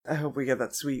I hope we get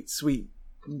that sweet, sweet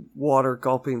water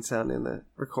gulping sound in the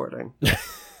recording.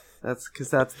 That's because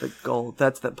that's the gold.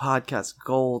 That's the podcast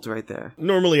gold right there.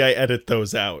 Normally I edit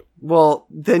those out. Well,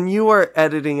 then you are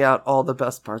editing out all the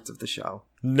best parts of the show.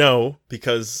 No,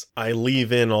 because I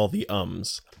leave in all the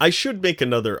ums. I should make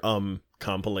another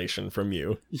compilation from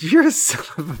you. You're a son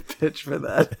of a bitch for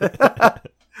that.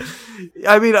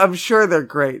 I mean, I'm sure they're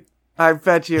great. I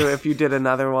bet you if you did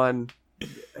another one,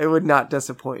 it would not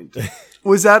disappoint.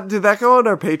 Did that go on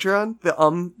our Patreon? The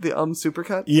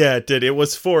supercut? Yeah, it did. It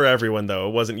was for everyone though.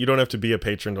 It wasn't, you don't have to be a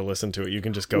patron to listen to it. You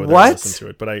can just go there and listen to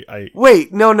it. But I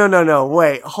Wait, no.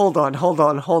 Wait, hold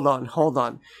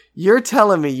on. You're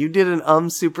telling me you did an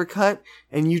supercut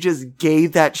and you just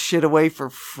gave that shit away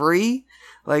for free?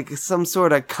 Like some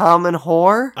sort of common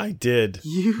whore? I did.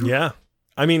 Yeah.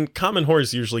 I mean, common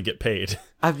whores usually get paid.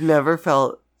 I've never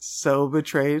felt so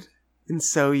betrayed and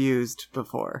so used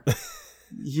before.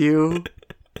 You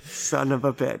son of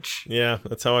a bitch. Yeah,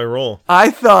 that's how I roll.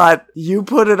 I thought you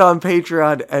put it on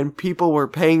Patreon and people were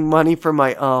paying money for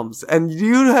my ums. And do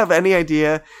you have any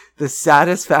idea the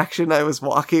satisfaction I was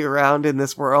walking around in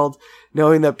this world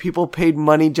knowing that people paid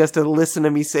money just to listen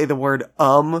to me say the word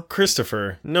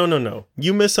Christopher, no.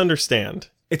 You misunderstand.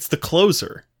 It's the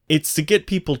closer. It's to get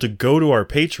people to go to our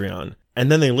Patreon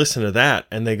and then they listen to that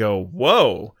and they go,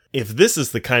 whoa. If this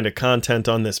is the kind of content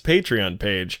on this Patreon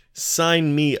page,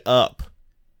 sign me up.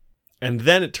 And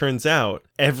then it turns out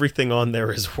everything on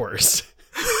there is worse.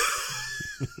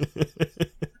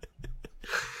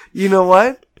 You know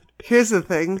what? Here's the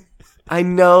thing. I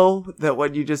know that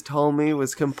what you just told me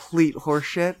was complete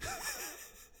horseshit,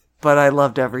 but I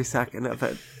loved every second of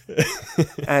it.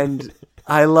 And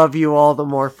I love you all the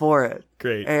more for it.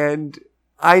 Great. And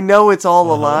I know it's all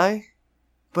a lie.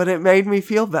 But it made me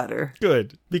feel better.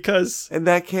 Good, because... And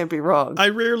that can't be wrong. I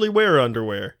rarely wear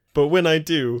underwear, but when I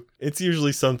do, it's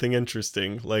usually something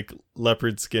interesting, like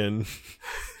leopard skin.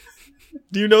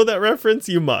 Do you know that reference?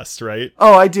 You must, right?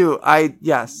 Oh, I do.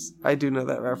 Yes, I do know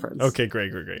that reference. Okay,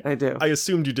 great. I do. I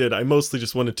assumed you did. I mostly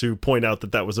just wanted to point out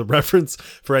that was a reference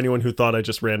for anyone who thought I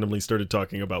just randomly started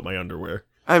talking about my underwear.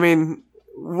 I mean...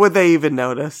 Would they even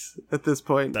notice at this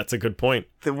point? That's a good point.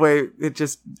 The way it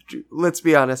just, let's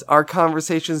be honest, our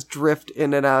conversations drift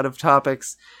in and out of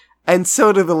topics, and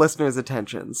so do the listeners'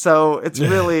 attention. So it's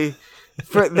really,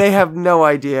 they have no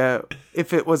idea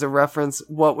if it was a reference,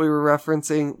 what we were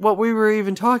referencing, what we were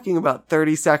even talking about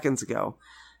 30 seconds ago.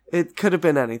 It could have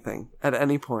been anything at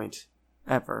any point,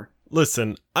 ever.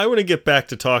 Listen, I want to get back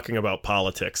to talking about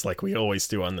politics like we always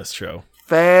do on this show.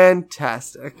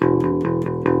 Fantastic.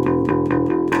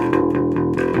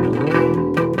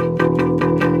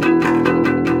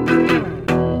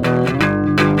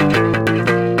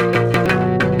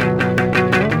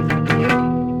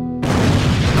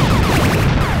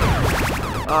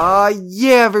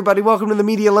 Yeah, everybody, welcome to the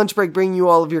Media Lunch Break, bringing you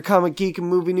all of your comic, geek, and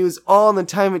movie news all in the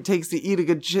time it takes to eat a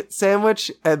good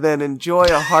sandwich and then enjoy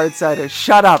a hard cider.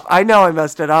 Shut up. I know I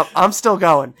messed it up. I'm still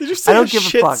going. Did you say I don't a give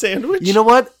shit a fuck. Sandwich? You know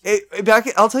what?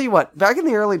 I'll tell you what. Back in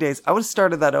the early days, I would have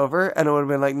started that over and it would have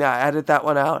been like, nah, edit that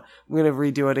one out. I'm going to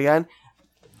redo it again.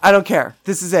 I don't care.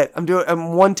 This is it.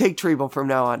 I'm one take Treble from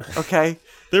now on. Okay?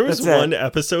 There was one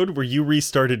episode where you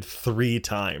restarted 3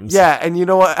 times. Yeah, and you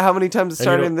know what? How many times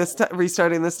restarting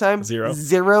this time? 0.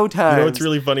 0 times. You know what's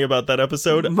really funny about that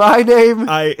episode? My name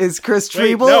is Chris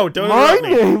Treble. No, don't interrupt me.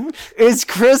 My name is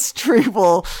Chris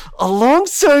Treble.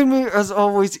 Alongside me, as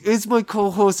always, is my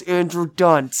co-host Andrew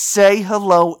Dunn. Say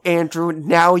hello, Andrew.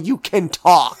 Now you can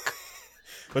talk.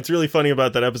 What's really funny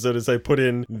about that episode is I put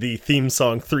in the theme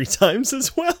song 3 times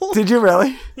as well. Did you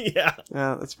really? Yeah.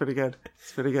 Yeah, that's pretty good.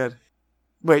 It's pretty good.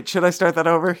 Wait, should I start that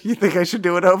over? You think I should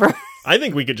do it over? I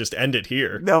think we could just end it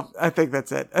here. No, I think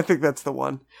that's it. I think that's the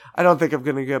one. I don't think I'm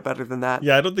going to get better than that.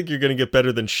 Yeah, I don't think you're going to get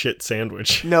better than shit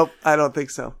sandwich. Nope, I don't think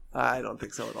so. I don't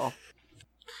think so at all.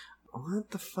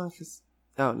 What the fuck is...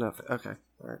 Oh, nothing. Okay,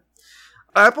 all right.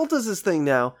 Apple does this thing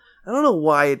now. I don't know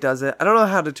why it does it. I don't know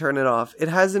how to turn it off.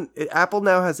 Apple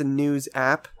now has a news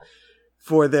app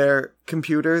for their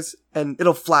computers, and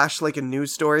it'll flash like a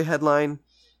news story headline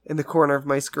in the corner of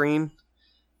my screen.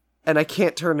 And I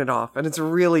can't turn it off, and it's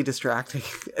really distracting,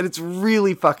 and it's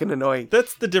really fucking annoying.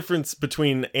 That's the difference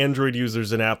between Android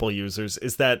users and Apple users,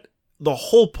 is that the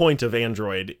whole point of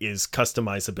Android is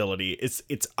customizability.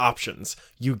 It's options.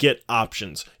 You get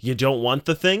options. You don't want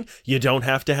the thing, you don't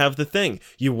have to have the thing.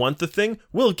 You want the thing,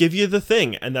 we'll give you the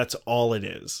thing, and that's all it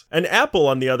is. And Apple,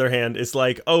 on the other hand, is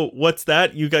like, oh, what's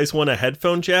that? You guys want a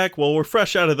headphone jack? Well, we're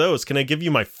fresh out of those. Can I give you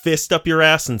my fist up your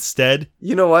ass instead?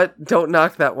 You know what? Don't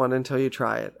knock that one until you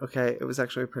try it, okay? It was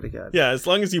actually pretty good. Yeah, as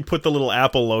long as you put the little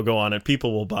Apple logo on it,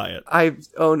 people will buy it. I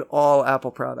own all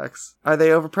Apple products. Are they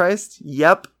overpriced?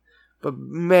 Yep. But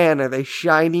man, are they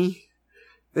shiny.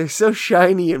 They're so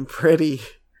shiny and pretty.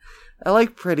 I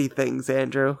like pretty things,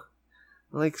 Andrew.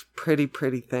 I like pretty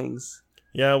things.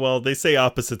 Yeah, well, they say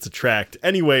opposites attract.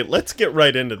 Anyway, let's get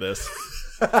right into this.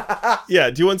 Yeah,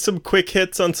 do you want some quick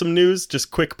hits on some news?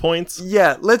 Just quick points?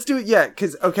 Yeah, let's do it. Yeah,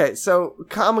 because, okay, so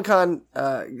Comic-Con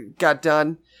got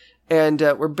done. And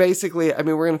we're basically, I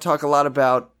mean, we're going to talk a lot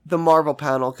about the Marvel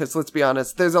panel, because let's be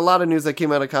honest, there's a lot of news that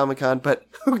came out of Comic-Con, but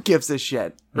who gives a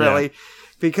shit, really? Yeah.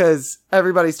 Because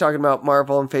everybody's talking about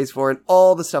Marvel and Phase 4 and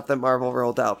all the stuff that Marvel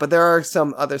rolled out. But there are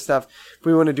some other stuff. If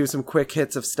we want to do some quick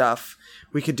hits of stuff,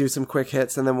 we could do some quick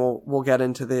hits, and then we'll get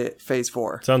into the Phase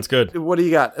 4. Sounds good. What do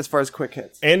you got as far as quick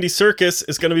hits? Andy Serkis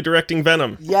is going to be directing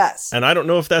Venom. Yes. And I don't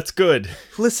know if that's good.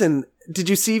 Listen, did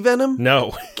you see Venom?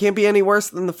 No. Can't be any worse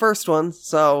than the first one,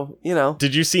 so, you know.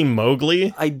 Did you see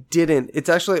Mowgli? I didn't. It's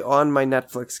actually on my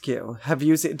Netflix queue.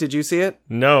 Did you see it?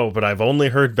 No, but I've only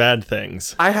heard bad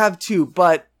things. I have too,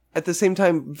 but at the same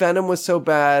time, Venom was so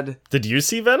bad. Did you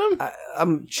see Venom?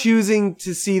 I'm choosing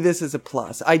to see this as a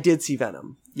plus. I did see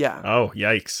Venom. Yeah. Oh,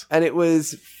 yikes. And it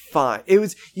was fine. It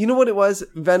was, you know what it was?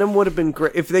 Venom would have been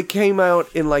great if they came out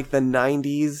in like the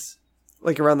 90s,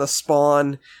 like around the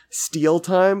Spawn Steel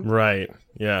time. Right.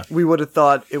 Yeah. We would have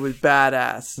thought it was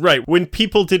badass. Right. When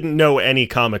people didn't know any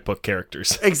comic book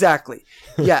characters. Exactly.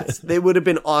 Yes. They would have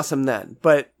been awesome then.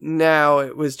 But now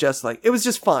it was just like, it was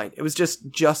just fine. It was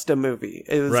just a movie.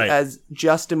 It was as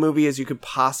just a movie as you could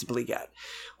possibly get.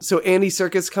 So Andy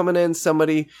Serkis coming in,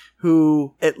 somebody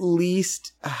who at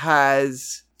least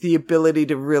has the ability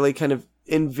to really kind of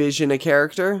envision a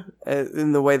character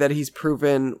in the way that he's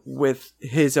proven with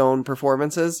his own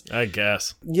performances. I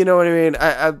guess. You know what I mean?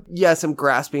 Yes, I'm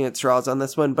grasping at straws on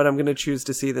this one, but I'm going to choose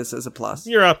to see this as a plus.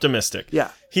 You're optimistic.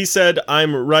 Yeah. He said,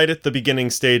 I'm right at the beginning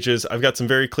stages. I've got some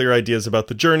very clear ideas about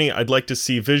the journey I'd like to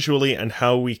see visually and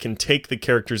how we can take the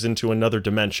characters into another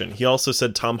dimension. He also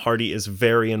said Tom Hardy is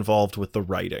very involved with the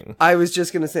writing. I was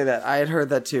just going to say that. I had heard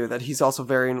that too, that he's also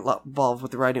very involved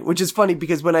with the writing, which is funny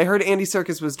because when I heard Andy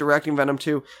Serkis was directing Venom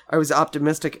 2, I was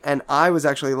optimistic, and I was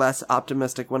actually less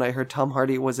optimistic when I heard Tom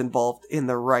Hardy was involved in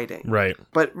the writing. Right.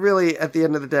 But really, at the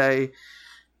end of the day,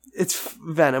 it's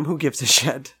Venom. Who gives a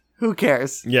shit? Who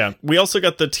cares? Yeah. We also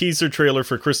got the teaser trailer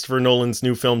for Christopher Nolan's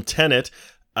new film, Tenet.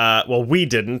 Well, we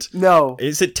didn't. No.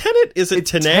 Is it Tenet? Is it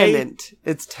Tenet? Tenant.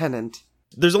 It's Tenant.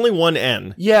 There's only one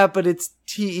N. Yeah, but it's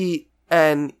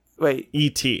T-E-N. Wait.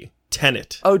 E-T.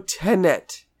 Tenet. Oh,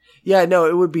 Tenet. Yeah, no,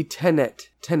 it would be Tenet.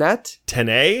 Tenet?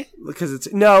 Tenet? Because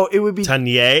it's... No, it would be...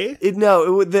 Tanier? No,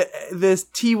 it would... This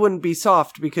T wouldn't be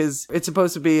soft because it's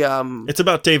supposed to be... It's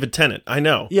about David Tennant. I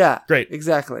know. Yeah. Great.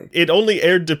 Exactly. It only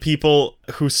aired to people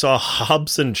who saw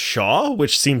Hobbs and Shaw,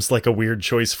 which seems like a weird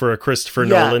choice for a Christopher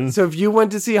Nolan. So if you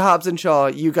went to see Hobbs and Shaw,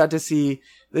 you got to see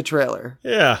the trailer.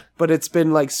 Yeah. But it's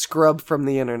been, like, scrubbed from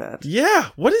the internet. Yeah.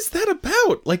 What is that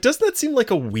about? Like, doesn't that seem like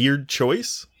a weird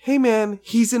choice? Hey man,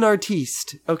 he's an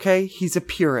artiste, okay? He's a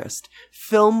purist.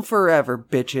 Film forever,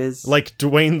 bitches. Like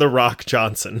Dwayne The Rock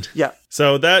Johnson. Yeah.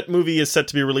 So that movie is set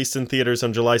to be released in theaters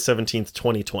on July 17th,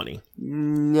 2020.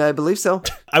 Yeah, I believe so.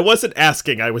 I wasn't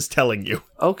asking, I was telling you.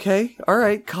 Okay,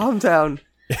 alright, calm down.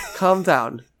 Calm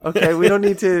down. Okay, we don't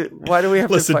need to... Why do we have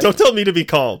Listen, to fight? don't tell me to be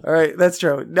calm. Alright, that's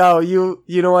true. No, you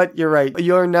know what? You're right.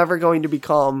 You're never going to be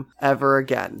calm ever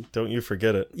again. Don't you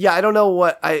forget it. Yeah, I don't know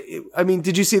what... I mean,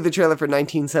 did you see the trailer for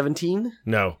 1917?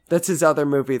 No. That's his other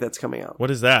movie that's coming out.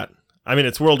 What is that? I mean,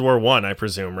 it's World War I, I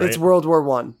presume, right? It's World War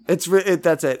One. That's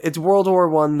it. It's World War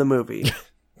One, the movie.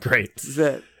 Great. That's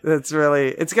it. That's really...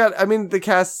 It's got... I mean, the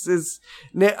cast is...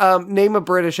 name a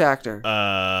British actor.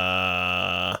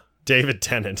 David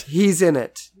Tennant. He's in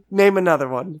it. Name another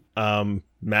one.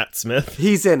 Matt Smith.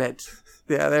 He's in it.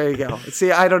 Yeah, there you go. See,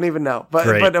 I don't even know, but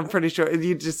I'm pretty sure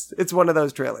it's one of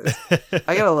those trailers.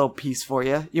 I got a little piece for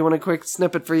you. You want a quick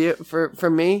snippet for you,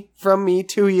 from me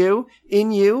to you,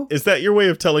 in you? Is that your way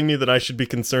of telling me that I should be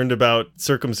concerned about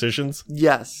circumcisions?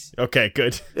 Yes. Okay,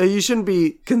 good. You shouldn't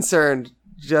be concerned.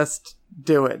 Just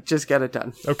do it. Just get it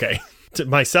done. Okay. To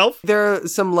myself? There are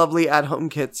some lovely at-home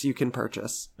kits you can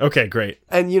purchase. Okay, great.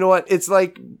 And you know what? It's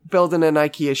like building an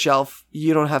IKEA shelf.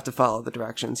 You don't have to follow the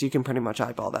directions. You can pretty much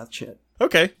eyeball that shit.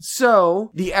 Okay.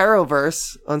 So, the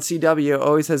Arrowverse on CW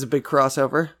always has a big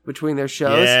crossover between their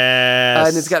shows. Yes.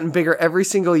 And it's gotten bigger every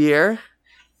single year.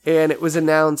 And it was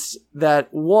announced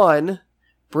that, one,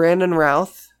 Brandon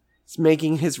Routh is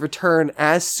making his return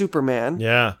as Superman.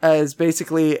 Yeah. As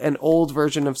basically an old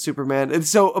version of Superman. And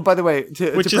so, by the way,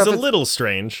 which is a little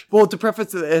strange. Well, to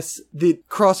preface this, the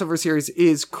crossover series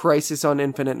is Crisis on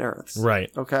Infinite Earths.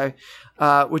 Right. Okay?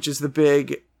 Which is the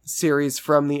big series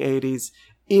from the 80s.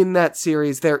 In that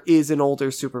series, there is an older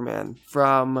Superman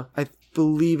from, I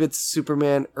believe it's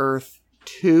Superman Earth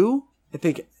 2. I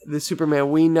think the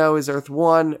Superman we know is Earth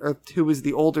 1. Earth 2 is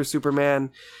the older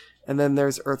Superman. And then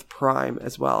there's Earth Prime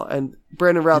as well. And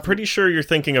Brandon Routh... I'm pretty sure you're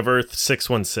thinking of Earth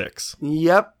 616.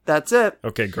 Yep, that's it.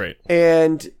 Okay, great.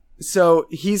 And so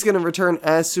he's going to return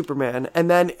as Superman. And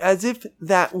then, as if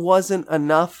that wasn't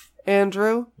enough,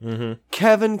 Andrew,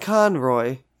 Kevin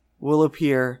Conroy will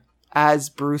appear as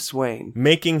Bruce Wayne.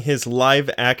 Making his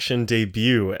live-action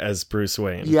debut as Bruce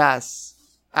Wayne. Yes,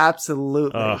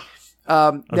 absolutely.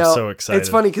 I'm so excited. It's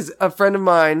funny because a friend of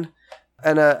mine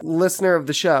and a listener of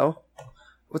the show...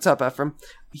 What's up, Ephraim?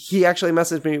 He actually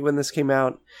messaged me when this came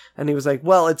out, and he was like,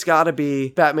 well, it's got to be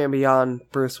Batman Beyond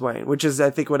Bruce Wayne, which is, I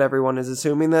think, what everyone is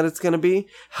assuming that it's going to be.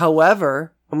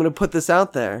 However, I'm going to put this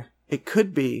out there. It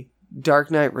could be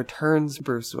Dark Knight Returns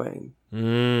Bruce Wayne.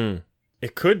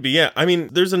 It could be, yeah. I mean,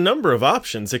 there's a number of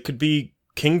options. It could be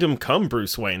Kingdom Come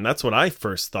Bruce Wayne. That's what I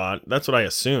first thought. That's what I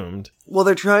assumed. Well,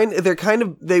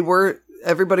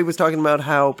 everybody was talking about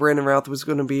how Brandon Routh was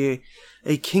going to be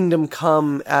a Kingdom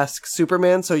Come-esque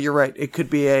Superman, so you're right. It could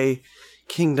be a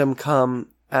Kingdom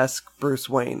Come-esque Bruce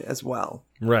Wayne as well.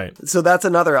 Right. So that's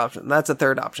another option. That's a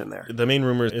third option there. The main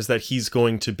rumor is that he's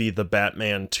going to be the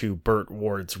Batman to Burt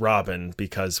Ward's Robin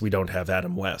because we don't have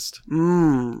Adam West.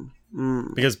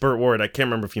 Because Burt Ward, I can't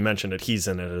remember if you mentioned it, he's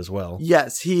in it as well.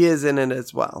 Yes, he is in it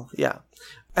as well. Yeah.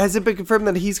 Has it been confirmed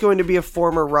that he's going to be a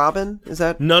former Robin? Is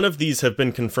that... None of these have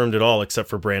been confirmed at all except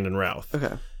for Brandon Routh.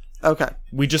 Okay.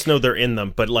 We just know they're in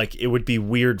them, but like it would be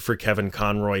weird for Kevin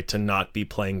Conroy to not be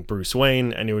playing Bruce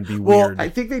Wayne, and it would be weird. Well, I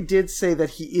think they did say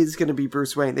that he is going to be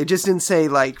Bruce Wayne. They just didn't say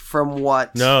like from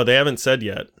what. No, they haven't said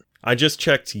yet. I just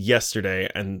checked yesterday,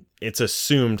 and it's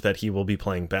assumed that he will be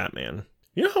playing Batman.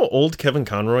 You know how old Kevin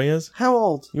Conroy is? How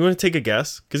old? You want to take a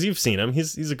guess? Because you've seen him.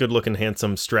 He's a good-looking,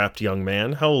 handsome, strapped young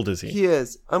man. How old is he? He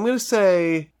is. I'm going to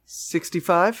say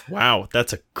 65. Wow,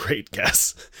 that's a great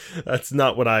guess. That's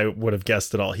not what I would have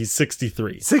guessed at all. He's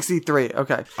 63. 63,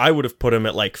 okay. I would have put him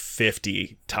at like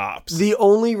 50 tops. The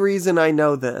only reason I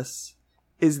know this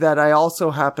is that I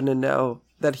also happen to know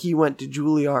that he went to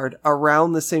Juilliard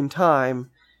around the same time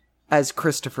as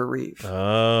Christopher Reeve.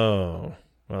 Oh,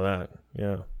 well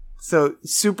yeah. So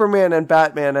Superman and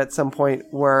Batman at some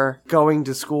point were going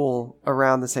to school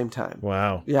around the same time.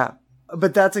 Wow. Yeah.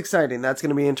 But that's exciting. That's going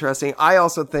to be interesting. I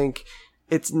also think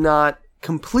it's not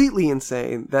completely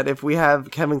insane that if we have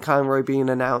Kevin Conroy being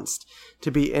announced to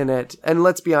be in it, and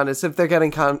let's be honest, if they're getting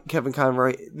Kevin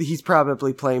Conroy, he's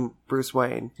probably playing Bruce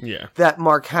Wayne. Yeah. That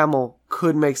Mark Hamill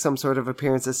could make some sort of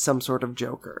appearance as some sort of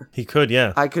Joker. He could,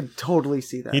 yeah. I could totally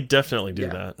see that. He'd definitely do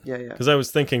that. Yeah. Because I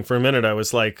was thinking for a minute, I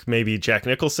was like, maybe Jack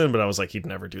Nicholson, but I was like, he'd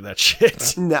never do that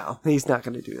shit. No, he's not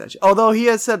going to do that shit. Although he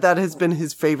has said that has been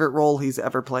his favorite role he's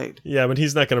ever played. Yeah, but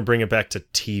he's not going to bring it back to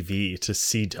TV, to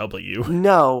CW.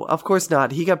 No, of course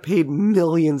not. He got paid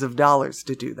millions of dollars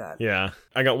to do that. Yeah.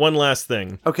 I got one last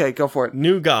thing. Okay, go for it.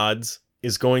 New Gods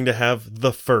is going to have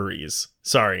the furries.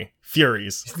 Sorry,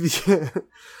 Furies.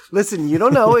 Listen, you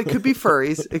don't know. It could be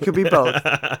furries. It could be both.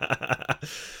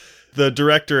 The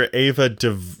director, Ava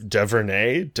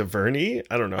DuVernay,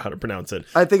 I don't know how to pronounce it.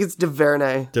 I think it's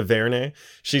DuVernay.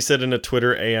 She said in a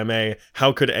Twitter AMA,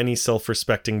 how could any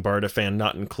self-respecting Barda fan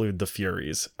not include the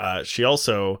Furies? She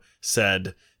also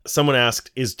said, someone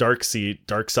asked, is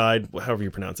Darkseid, however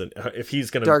you pronounce it, if he's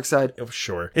going to... Darkseid. Oh,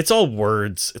 sure. It's all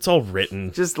words. It's all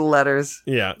written. Just letters.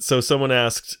 Yeah. So someone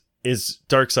asked, is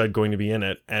Darkseid going to be in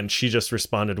it? And she just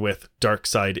responded with,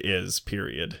 Darkseid is,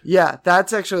 period. Yeah,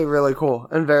 that's actually really cool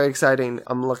and very exciting.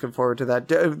 I'm looking forward to that.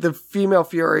 The female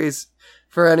Furies,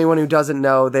 for anyone who doesn't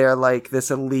know, they are like this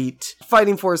elite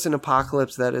fighting force in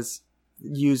Apocalypse that is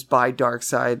used by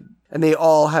Darkseid. And they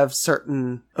all have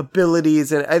certain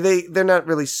abilities, and they're not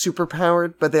really super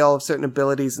powered, but they all have certain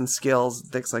abilities and skills,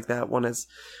 things like that. One is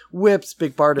whips,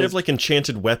 Big Barda. They have like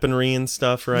enchanted weaponry and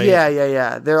stuff, right?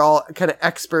 Yeah. They're all kind of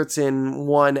experts in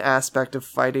one aspect of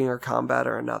fighting or combat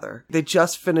or another. They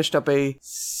just finished up a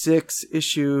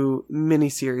 6-issue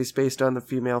miniseries based on the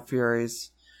female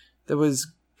Furies. that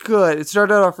was good. It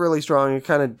started off really strong. It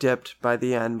kind of dipped by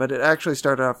the end, but it actually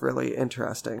started off really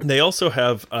interesting. They also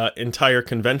have entire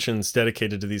conventions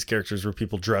dedicated to these characters where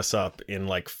people dress up in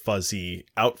like fuzzy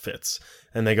outfits,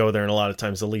 and they go there, and a lot of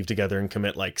times they'll leave together and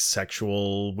commit like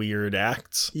sexual weird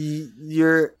acts.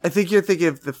 I think you're thinking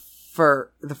of the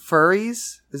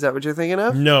furries. Is that what you're thinking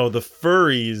of? No, the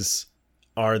furries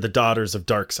are the daughters of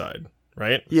Darkseid,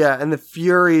 right? Yeah, and the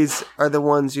Furies are the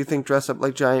ones you think dress up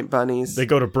like giant bunnies. They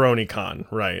go to BronyCon,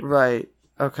 right? Right.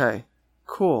 Okay.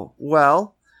 Cool.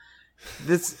 Well,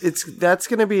 that's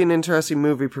going to be an interesting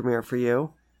movie premiere for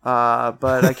you.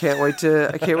 But I can't wait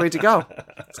to go.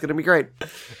 It's going to be great.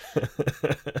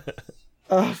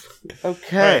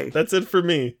 Okay. Right, that's it for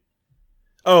me.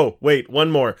 Oh, wait, one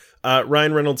more.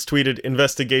 Ryan Reynolds tweeted,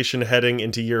 investigation heading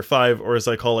into year 5, or as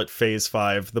I call it, phase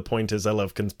 5. The point is, I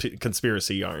love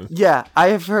conspiracy yarn. Yeah, I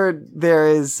have heard there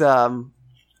is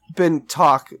been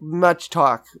much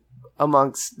talk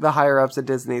amongst the higher-ups at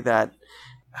Disney that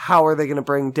how are they going to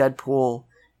bring Deadpool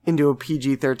into a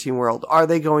PG-13 world? Are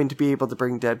they going to be able to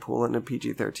bring Deadpool into a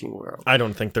PG-13 world? I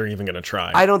don't think they're even going to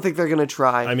try. I don't think they're going to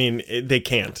try. I mean, they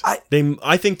can't.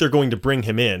 I think they're going to bring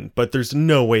him in, but there's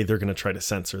no way they're going to try to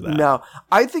censor that. No.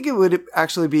 I think it would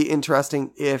actually be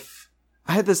interesting if...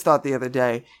 I had this thought the other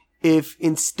day. If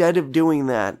instead of doing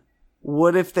that,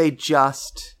 what if they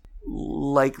just,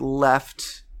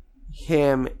 left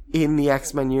him in the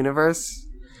X-Men universe?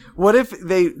 What if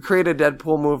they create a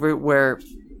Deadpool movie where...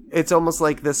 It's almost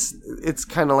like this, it's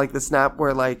kind of like the Snap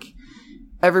where,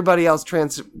 everybody else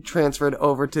transferred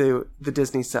over to the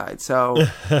Disney side. So,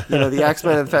 the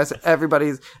X-Men and the Fast,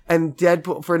 and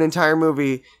Deadpool, for an entire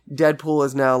movie, Deadpool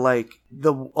is now,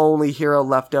 the only hero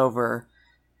left over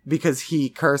because he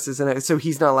curses, and so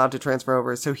he's not allowed to transfer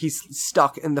over. So he's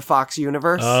stuck in the Fox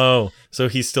universe. Oh, so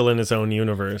he's still in his own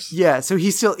universe. Yeah, so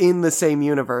he's still in the same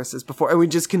universe as before. And we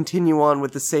just continue on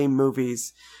with the same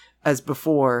movies as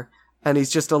before. And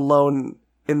he's just alone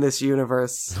in this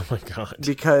universe. Oh my god.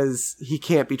 Because he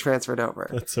can't be transferred over.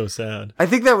 That's so sad. I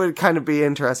think that would kind of be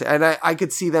interesting. And I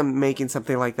could see them making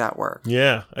something like that work.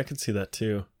 Yeah, I could see that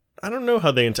too. I don't know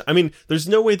how they... I mean, there's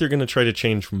no way they're going to try to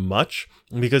change much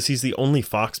because he's the only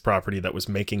Fox property that was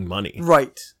making money.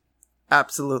 Right.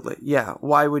 Absolutely. Yeah.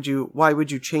 Why would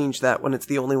you change that when it's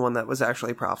the only one that was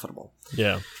actually profitable?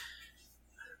 Yeah.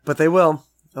 But they will.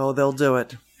 Oh, they'll do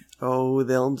it. Oh,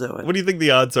 they'll do it. What do you think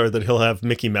the odds are that he'll have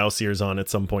Mickey Mouse ears on at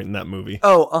some point in that movie?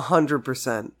 Oh,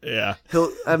 100%. Yeah.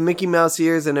 He'll have Mickey Mouse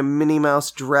ears and a Minnie Mouse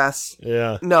dress.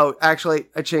 Yeah. No, actually,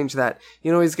 I changed that.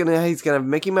 You know, he's gonna have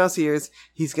Mickey Mouse ears.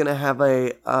 He's gonna have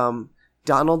a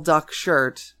Donald Duck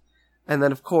shirt, and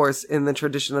then, of course, in the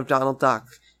tradition of Donald Duck,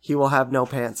 he will have no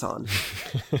pants on.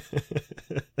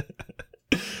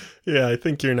 Yeah, I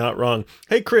think you're not wrong.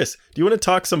 Hey, Chris, do you want to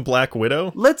talk some Black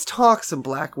Widow? Let's talk some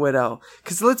Black Widow.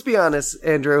 Because let's be honest,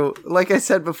 Andrew, like I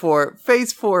said before,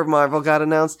 Phase 4 of Marvel got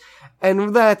announced,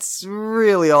 and that's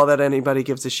really all that anybody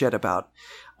gives a shit about.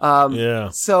 Yeah.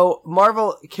 So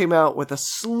Marvel came out with a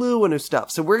slew of new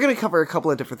stuff. So we're going to cover a couple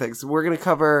of different things. We're going to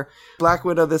cover Black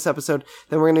Widow this episode,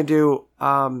 then we're going to do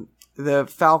the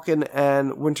Falcon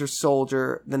and Winter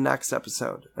Soldier the next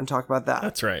episode and talk about that.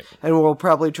 That's right. And we'll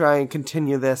probably try and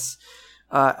continue this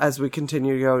as we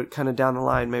continue to go kind of down the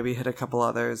line, maybe hit a couple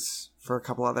others for a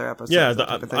couple other episodes. Yeah,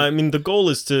 I mean, the goal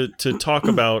is to talk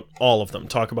about all of them.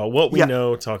 Talk about what we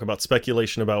know, talk about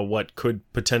speculation about what could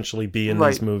potentially be in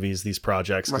these movies, these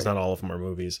projects, because not all of them are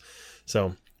movies.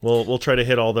 So we'll try to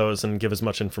hit all those and give as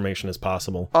much information as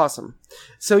possible. Awesome.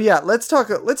 So yeah, let's talk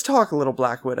a little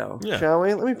Black Widow, shall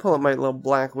we? Let me pull up my little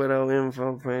Black Widow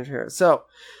info page here. So,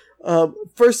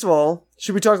 first of all,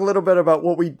 should we talk a little bit about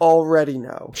what we already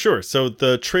know? Sure. So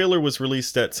the trailer was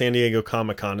released at San Diego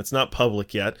Comic-Con. It's not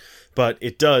public yet, but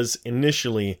it does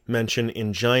initially mention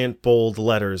in giant bold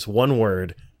letters one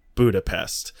word,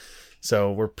 Budapest.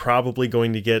 So we're probably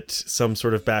going to get some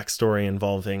sort of backstory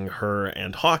involving her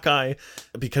and Hawkeye,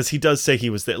 because he does say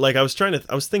he was there. Like I was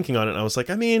thinking on it, and I was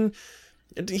like, I mean,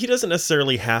 he doesn't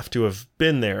necessarily have to have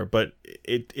been there, but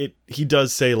he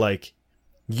does say, like,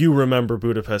 you remember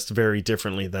Budapest very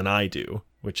differently than I do,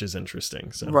 which is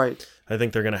interesting. So right. I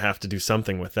think they're going to have to do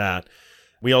something with that.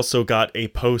 We also got a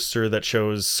poster that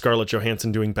shows Scarlett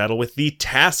Johansson doing battle with the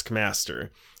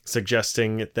Taskmaster,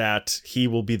 suggesting that he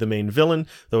will be the main villain,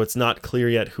 though it's not clear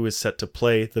yet who is set to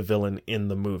play the villain in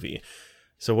the movie.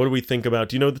 So what do we think about...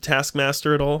 Do you know the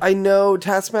Taskmaster at all? I know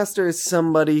Taskmaster is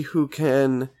somebody who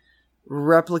can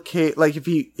replicate... Like, if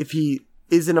he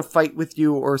is in a fight with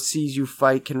you or sees you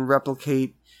fight, can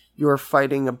replicate your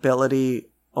fighting ability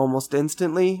almost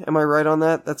instantly. Am I right on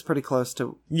that? That's pretty close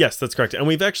to... Yes, that's correct. And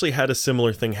we've actually had a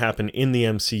similar thing happen in the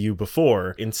MCU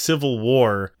before. In Civil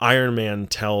War, Iron Man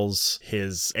tells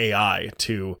his AI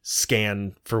to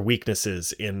scan for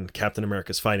weaknesses in Captain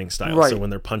America's fighting style. Right. So when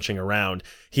they're punching around,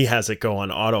 he has it go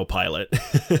on autopilot.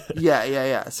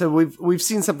 Yeah. So we've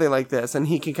seen something like this, and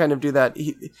he can kind of do that.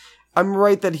 I'm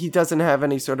right that he doesn't have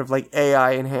any sort of like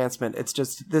AI enhancement. It's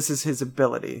just, this is his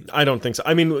ability. I don't think so.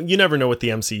 I mean, you never know what the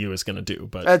MCU is going to do,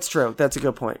 but... That's true. That's a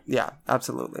good point. Yeah,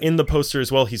 absolutely. In the poster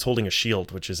as well, he's holding a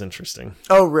shield, which is interesting.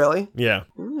 Oh, really? Yeah.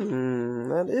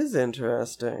 That is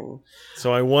interesting.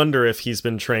 So I wonder if he's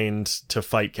been trained to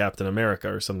fight Captain America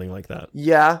or something like that.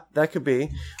 Yeah, that could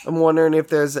be. I'm wondering if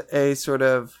there's a sort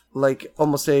of like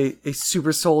almost a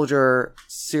super soldier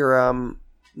serum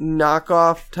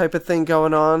knockoff type of thing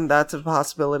going on. That's a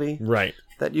possibility. Right.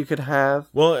 That you could have.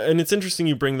 Well, and it's interesting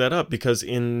you bring that up because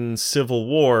in Civil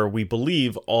War, we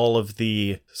believe all of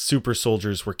the super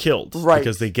soldiers were killed. Right.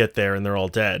 Because they get there and they're all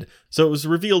dead. So it was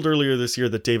revealed earlier this year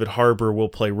that David Harbour will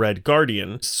play Red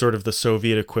Guardian, sort of the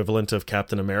Soviet equivalent of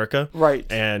Captain America. Right.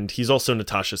 And he's also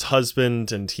Natasha's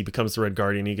husband, and he becomes the Red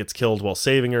Guardian. He gets killed while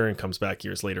saving her and comes back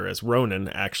years later as Ronin,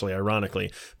 actually,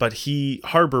 ironically. But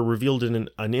Harbour revealed in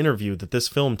an interview that this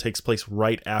film takes place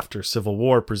right after Civil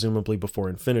War, presumably before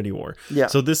Infinity War. Yeah.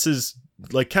 So this is,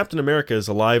 like, Captain America is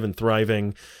alive and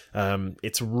thriving.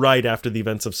 It's right after the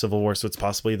events of Civil War, so it's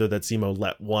possible either that Zemo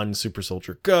let one super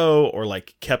soldier go, or,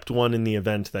 like, kept one in the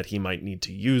event that he might need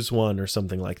to use one, or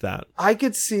something like that. I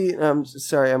could see,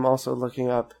 sorry, I'm also looking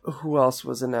up who else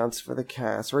was announced for the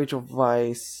cast. Rachel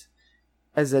Weisz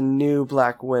as a new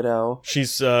Black Widow.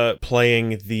 She's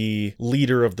playing the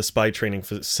leader of the spy training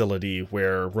facility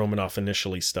where Romanoff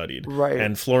initially studied. Right.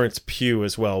 And Florence Pugh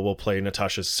as well will play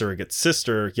Natasha's surrogate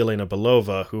sister, Yelena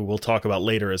Belova, who we'll talk about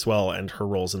later as well, and her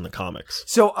roles in the comics.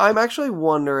 So I'm actually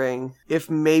wondering if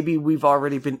maybe we've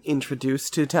already been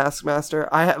introduced to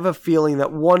Taskmaster. I have a feeling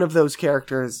that one of those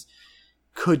characters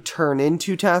could turn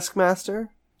into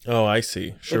Taskmaster. Oh, I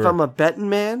see. Sure. If I'm a betting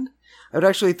man, I would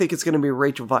actually think it's going to be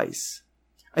Rachel Weisz.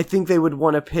 I think they would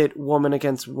want to pit woman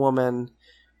against woman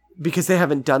because they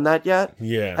haven't done that yet.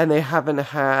 Yeah. And they haven't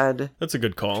had... That's a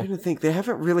good call. I'm trying to think. They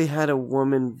haven't really had a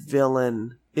woman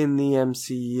villain in the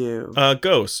MCU.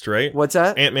 Ghost, right? What's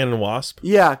that? Ant-Man and Wasp.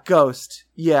 Yeah, Ghost.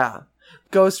 Yeah.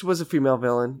 Ghost was a female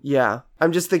villain. Yeah.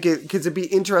 I'm just thinking, because it'd be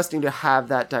interesting to have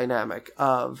that dynamic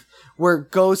of where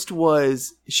Ghost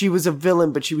was... She was a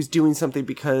villain, but she was doing something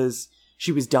because...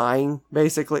 she was dying,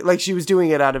 basically. Like, she was doing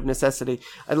it out of necessity.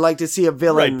 I'd like to see a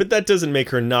villain... Right, but that doesn't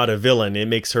make her not a villain. It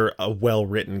makes her a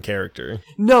well-written character.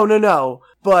 No.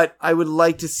 But I would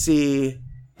like to see...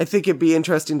 I think it'd be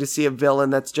interesting to see a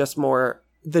villain that's just more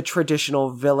the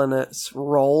traditional villainous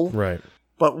role. Right.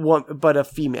 But a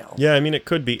female. Yeah, I mean, it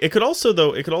could be. It could also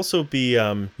be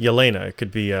Yelena. It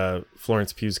could be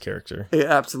Florence Pugh's character. It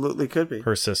absolutely could be.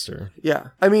 Her sister. Yeah.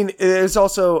 I mean, there's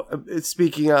also...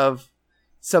 Speaking of...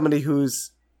 somebody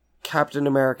who's Captain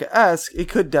America-esque, it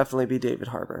could definitely be David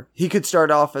Harbour. He could start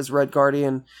off as Red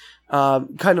Guardian,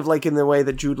 kind of like in the way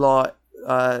that Jude Law,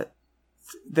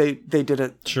 they did a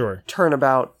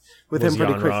turnabout with him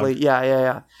pretty quickly.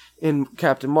 Yeah. In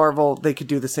Captain Marvel, they could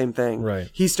do the same thing. Right.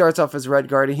 He starts off as Red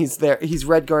Guardian. He's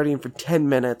Red Guardian for 10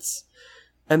 minutes,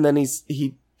 and then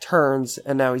he turns,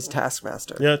 and now he's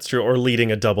Taskmaster. Yeah, that's true. Or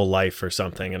leading a double life or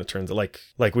something, and it turns like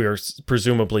we were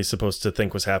presumably supposed to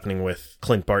think was happening with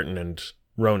Clint Barton and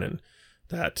Ronin,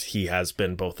 that he has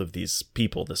been both of these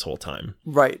people this whole time.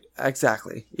 Right,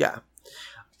 exactly. Yeah.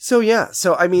 So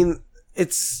I mean,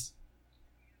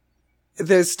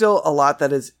 there's still a lot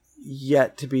that is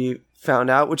yet to be found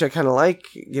out, which I kind of like.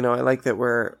 You know, I like that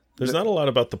there's not a lot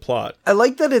about the plot. I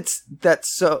like that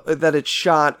that it's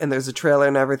shot and there's a trailer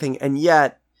and everything, and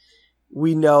yet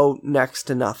we know next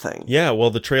to nothing. Yeah, well,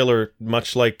 the trailer,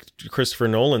 much like Christopher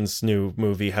Nolan's new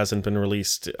movie, hasn't been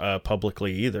released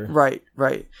publicly either. Right.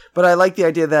 But I like the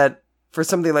idea that for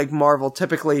something like Marvel,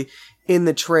 typically in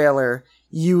the trailer,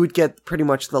 you would get pretty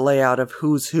much the layout of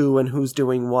who's who and who's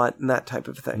doing what and that type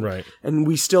of thing. Right. And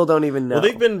we still don't even know. Well,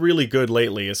 they've been really good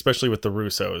lately, especially with the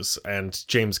Russos, and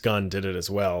James Gunn did it as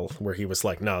well, where he was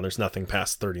like, no, there's nothing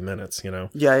past 30 minutes, you know?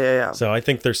 Yeah. So I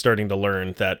think they're starting to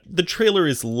learn that the trailer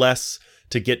is less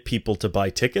to get people to buy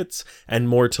tickets and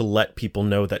more to let people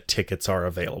know that tickets are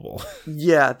available.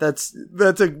 Yeah, that's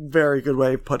a very good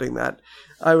way of putting that.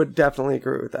 I would definitely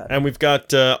agree with that. And we've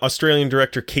got Australian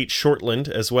director Kate Shortland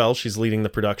as well. She's leading the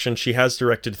production. She has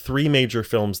directed 3 major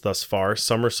films thus far,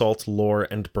 Somersault, Lore,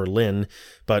 and Berlin,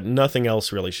 but nothing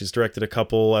else really. She's directed a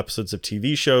couple episodes of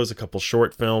TV shows, a couple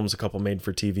short films, a couple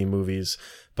made-for-TV movies,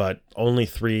 but only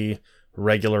 3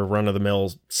 regular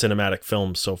run-of-the-mill cinematic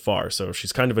films so far. So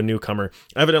she's kind of a newcomer.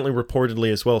 Evidently,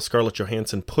 reportedly as well, Scarlett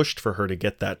Johansson pushed for her to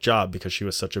get that job because she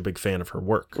was such a big fan of her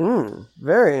work.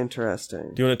 Very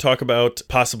interesting. Do you want to talk about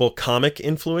possible comic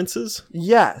influences?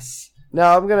 Yes.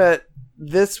 Now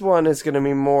this one is going to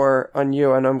be more on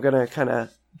you, and I'm going to kind of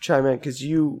chime in because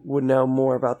you would know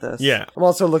more about this. Yeah. I'm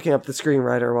also looking up the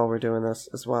screenwriter while we're doing this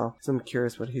as well, so I'm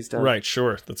curious what he's done. Right,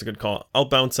 sure. That's a good call. I'll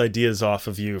bounce ideas off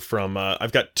of you from,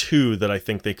 I've got two that I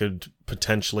think they could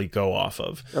potentially go off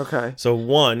of. Okay. So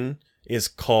one is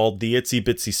called The Itsy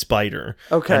Bitsy Spider.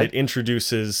 Okay. And it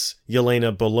introduces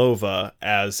Yelena Belova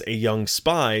as a young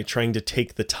spy trying to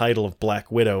take the title of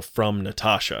Black Widow from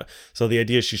Natasha. So the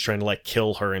idea is she's trying to like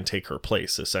kill her and take her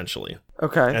place, essentially.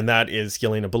 Okay. And that is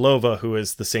Yelena Belova, who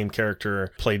is the same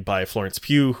character played by Florence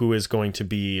Pugh, who is going to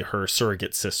be her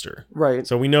surrogate sister. Right.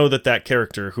 So we know that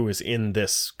character who is in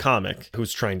this comic,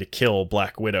 who's trying to kill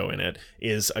Black Widow in it,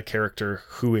 is a character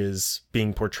who is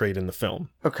being portrayed in the film.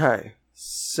 Okay.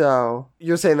 So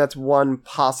you're saying that's one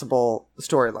possible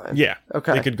storyline? Yeah.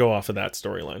 Okay. They could go off of that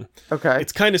storyline. Okay.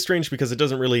 It's kind of strange because it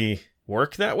doesn't really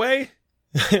work that way.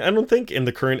 I don't think in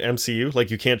the current MCU,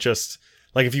 like you can't just,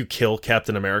 like if you kill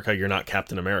Captain America, you're not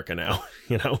Captain America now,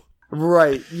 you know?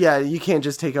 Right. Yeah, you can't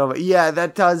just take over. Yeah,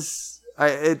 that does,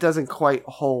 it doesn't quite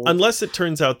hold. Unless it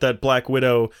turns out that Black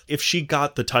Widow, if she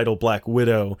got the title Black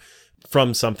Widow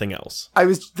from something else.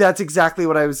 That's exactly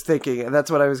what I was thinking. And that's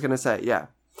what I was going to say. Yeah.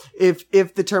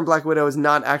 If the term Black Widow is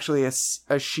not actually a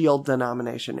S.H.I.E.L.D.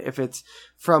 denomination, if it's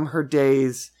from her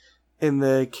days in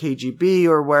the KGB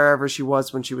or wherever she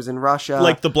was when she was in Russia.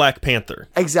 Like the Black Panther.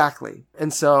 Exactly.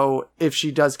 And so if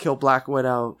she does kill Black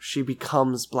Widow, she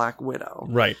becomes Black Widow.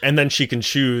 Right. And then she can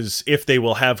choose if they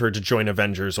will have her to join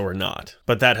Avengers or not.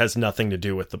 But that has nothing to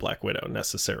do with the Black Widow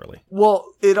necessarily. Well,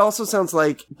 it also sounds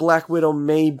like Black Widow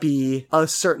may be a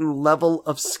certain level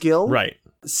of skill. Right.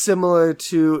 Similar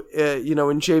to,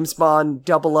 in James Bond,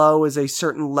 00 is a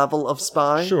certain level of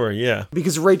spy. Sure, yeah.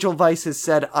 Because Rachel Weisz has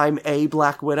said, I'm a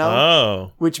Black Widow.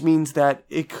 Oh. Which means that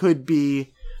it could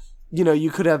be,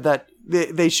 you could have that,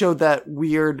 they showed that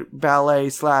weird ballet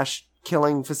 /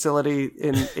 killing facility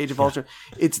in Age of Ultron.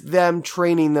 It's them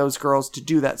training those girls to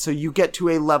do that. So you get to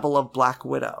a level of Black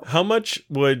Widow. How much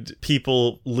would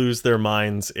people lose their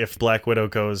minds if Black Widow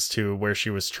goes to where she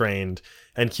was trained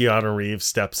and Keanu Reeves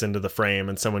steps into the frame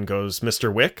and someone goes,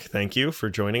 Mr. Wick, thank you for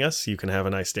joining us. You can have a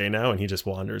nice day now. And he just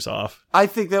wanders off. I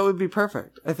think that would be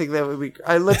perfect. I think that would be...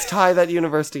 let's tie that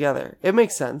universe together. It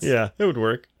makes sense. Yeah, it would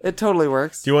work. It totally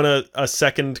works. Do you want a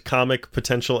second comic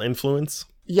potential influence?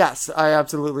 Yes, I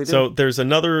absolutely do. So there's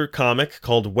another comic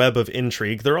called Web of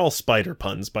Intrigue. They're all spider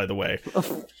puns, by the way.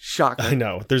 Shocking. I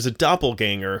know. There's a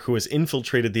doppelganger who has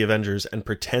infiltrated the Avengers and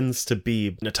pretends to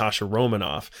be Natasha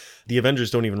Romanoff. The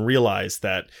Avengers don't even realize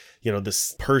that,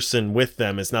 this person with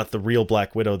them is not the real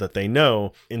Black Widow that they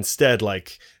know. Instead,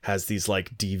 has these,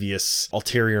 devious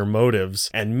ulterior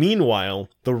motives. And meanwhile,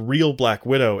 the real Black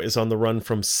Widow is on the run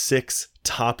from 6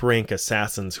 top-rank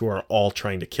assassins who are all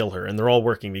trying to kill her. And they're all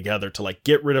working together to,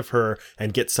 get rid of her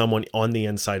and get someone on the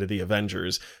inside of the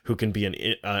Avengers who can be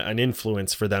an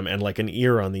influence for them and, an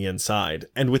ear on the inside.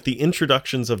 And with the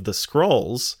introductions of the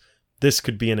Skrulls, this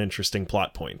could be an interesting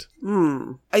plot point.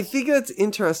 I think that's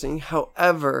interesting.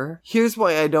 However, here's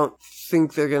why I don't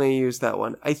think they're going to use that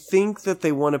one. I think that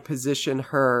they want to position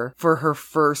her for her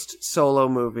first solo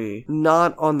movie,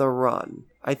 not on the run.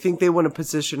 I think they want to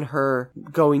position her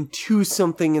going to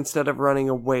something instead of running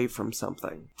away from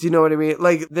something. Do you know what I mean?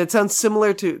 That sounds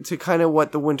similar to kind of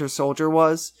what the Winter Soldier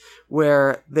was,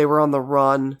 where they were on the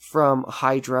run from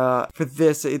Hydra. For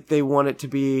this, they want it to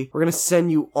be, we're going to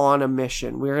send you on a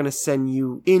mission. We're going to send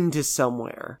you into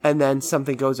somewhere. And then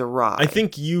something goes awry. I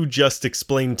think you just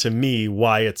explained to me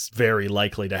why it's very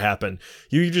likely to happen.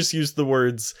 You just used the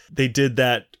words, they did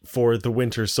that for the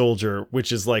Winter Soldier,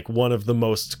 which is one of the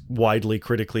most widely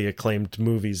critically acclaimed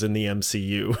movies in the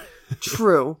MCU.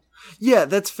 True. Yeah,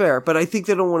 that's fair, but I think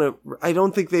I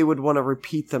don't think they would want to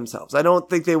repeat themselves. I don't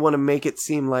think they want to make it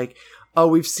seem like, oh,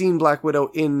 we've seen Black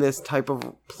Widow in this type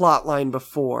of plot line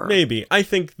before. Maybe. I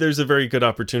think there's a very good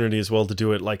opportunity as well to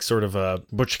do it sort of a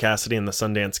Butch Cassidy and the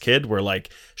Sundance Kid, where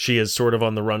she is sort of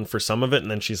on the run for some of it,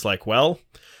 and then she's like, well,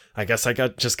 I guess I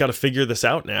just got to figure this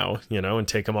out now, and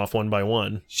take them off one by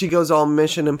one. She goes all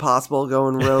Mission Impossible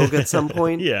going rogue at some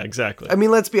point. Yeah, exactly. I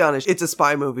mean, let's be honest. It's a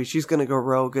spy movie. She's going to go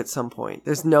rogue at some point.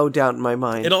 There's no doubt in my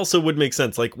mind. It also would make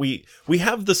sense. We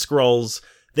have the Skrulls.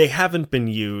 They haven't been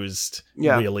used,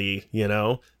 really,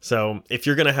 So if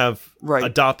you're going to have a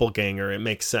doppelganger, it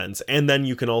makes sense. And then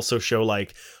you can also show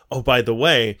oh, by the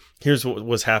way, here's what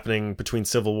was happening between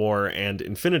Civil War and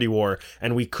Infinity War,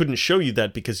 and we couldn't show you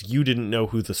that because you didn't know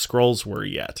who the Skrulls were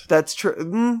yet. That's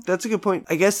true. That's a good point.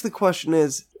 I guess the question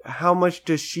is, how much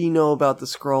does she know about the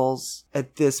Skrulls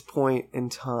at this point in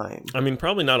time? I mean,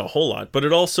 probably not a whole lot, but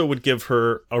it also would give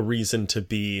her a reason to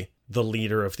be the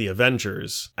leader of the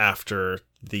Avengers after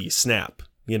the snap.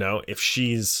 You know, if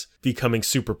she's becoming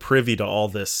super privy to all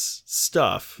this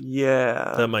stuff,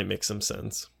 yeah, that might make some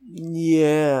sense.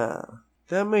 Yeah,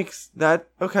 that makes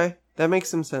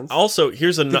some sense. Also,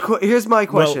 here's my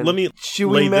question. Well, let me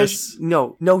this.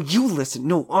 No, you listen.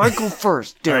 No, I go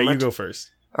first. Damn all right, it. You go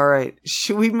first. All right.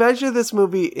 Should we measure this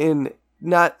movie in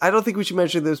not? I don't think we should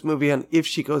measure this movie on if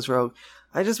she goes rogue.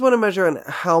 I just want to measure on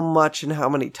how much and how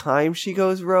many times she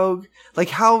goes rogue. Like,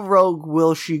 how rogue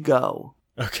will she go?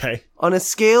 Okay. On a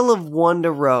scale of 1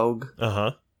 to rogue.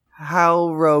 Uh-huh. How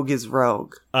rogue is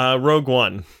Rogue? Rogue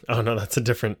One. Oh, no, that's a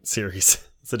different series.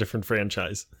 It's a different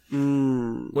franchise.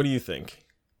 What do you think?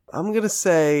 I'm going to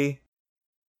say...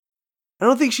 I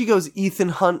don't think she goes Ethan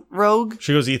Hunt rogue.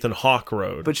 She goes Ethan Hawke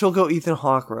rogue. But she'll go Ethan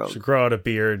Hawke rogue. She'll grow out a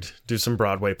beard, do some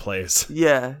Broadway plays.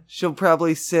 Yeah. She'll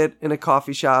probably sit in a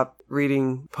coffee shop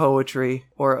reading poetry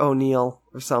or O'Neill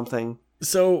or something.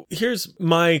 So here's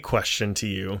my question to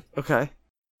you. Okay.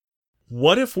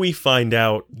 What if we find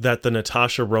out that the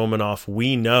Natasha Romanoff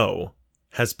we know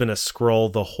has been a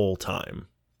Skrull the whole time?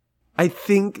 I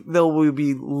think they will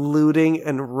be looting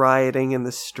and rioting in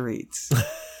the streets.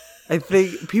 I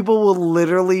think people will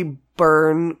literally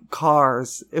burn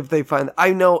cars if they find...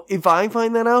 I know if I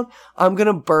find that out, I'm going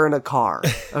to burn a car,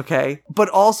 okay? But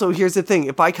also, here's the thing.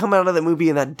 If I come out of the movie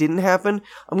and that didn't happen,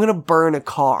 I'm going to burn a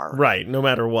car. Right, no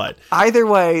matter what. Either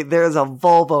way, there's a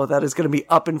Volvo that is going to be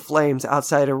up in flames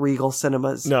outside of Regal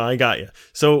Cinemas. No, I got you.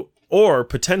 So, or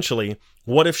potentially...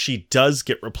 what if she does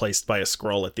get replaced by a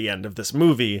Skrull at the end of this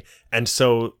movie, and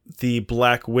so the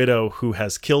Black Widow who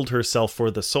has killed herself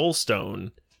for the Soul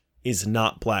Stone is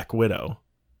not Black Widow?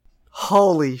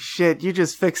 Holy shit, you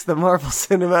just fixed the Marvel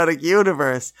Cinematic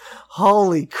Universe.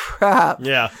 Holy crap.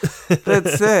 Yeah.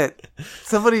 That's it.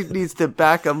 Somebody needs to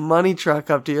back a money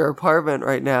truck up to your apartment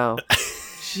right now.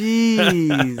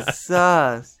 Jesus.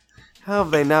 How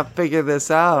have they not figured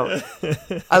this out?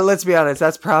 Let's be honest,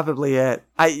 that's probably it.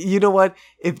 You know what?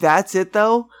 If that's it,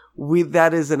 though,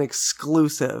 that is an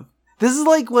exclusive. This is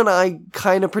like when I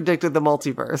kind of predicted the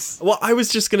multiverse. Well, I was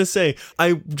just going to say,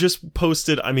 I just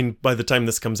posted, I mean, by the time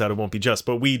this comes out, it won't be just,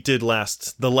 but we did the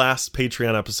last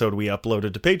Patreon episode we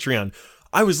uploaded to Patreon.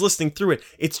 I was listening through it.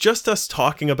 It's just us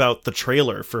talking about the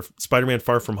trailer for Spider-Man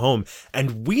Far From Home,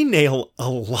 and we nail a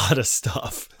lot of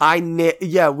stuff.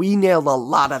 Yeah, we nailed a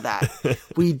lot of that.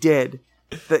 We did.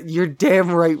 You're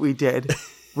damn right we did.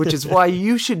 Which is why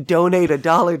you should donate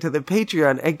 $1 to the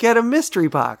Patreon and get a mystery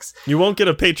box. You won't get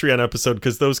a Patreon episode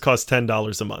because those cost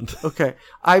 $10 a month. Okay.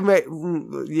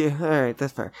 Yeah, all right,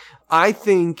 that's fair. I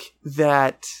think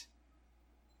that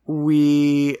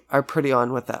we are pretty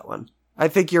on with that one. I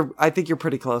think you're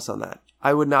pretty close on that.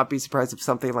 I would not be surprised if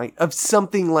something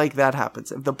like that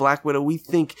happens. If the Black Widow we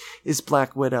think is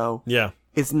Black Widow,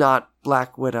 is not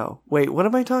Black Widow. Wait, what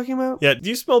am I talking about? Yeah, do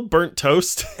you smell burnt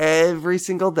toast? Every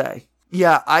single day.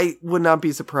 Yeah, I would not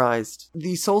be surprised.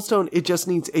 The Soul Stone, it just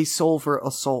needs a soul for a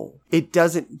soul. It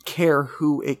doesn't care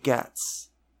who it gets.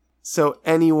 So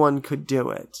anyone could do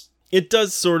it. It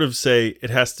does sort of say it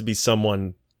has to be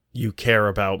someone you care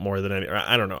about more than any...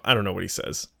 I don't know what he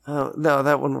says. Oh, no,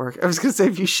 that wouldn't work. I was going to say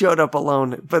if you showed up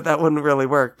alone, but that wouldn't really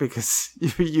work because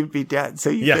you'd be dead, so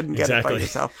you couldn't get it by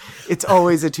yourself. It's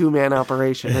always a two-man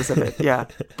operation, isn't it? Yeah.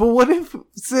 But what if...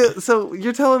 So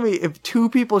you're telling me if 2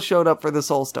 people showed up for the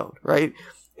Soul Stone, right?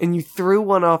 And you threw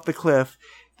one off the cliff,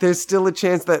 there's still a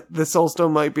chance that the Soul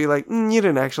Stone might be like, you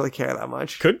didn't actually care that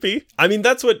much. Could be. I mean,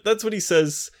 that's what he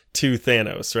says to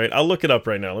Thanos, right? I'll look it up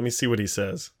right now. Let me see what he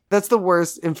says. That's the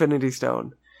worst Infinity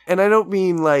Stone. And I don't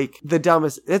mean like the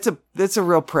dumbest. It's a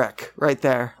real prick right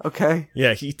there, okay?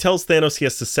 Yeah, he tells Thanos he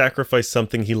has to sacrifice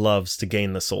something he loves to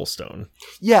gain the Soul Stone.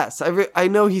 Yes, I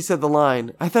know he said the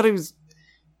line. I thought he was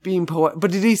being poetic.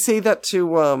 But did he say that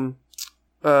to,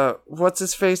 what's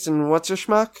his face and what's her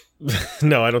schmuck?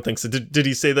 No, I don't think so. Did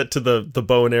he say that to the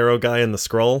bow and arrow guy and the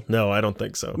Skrull? No, I don't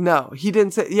think so. No, he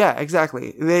didn't say... Yeah,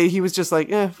 exactly. He was just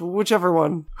like, whichever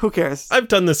one. Who cares? I've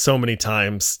done this so many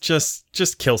times.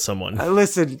 Just kill someone.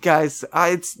 Listen, guys,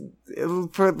 it's...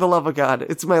 For the love of God,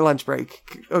 it's my lunch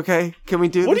break. Okay? Can we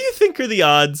do this? What do you think are the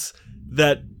odds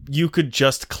that you could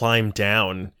just climb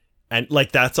down and,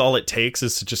 like, that's all it takes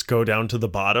is to just go down to the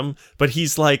bottom? But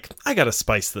he's like, I gotta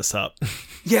spice this up.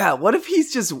 Yeah, what if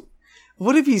he's just...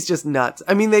 What if he's just nuts?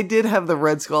 I mean, they did have the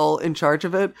Red Skull in charge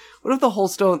of it. What if the whole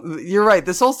stone... You're right.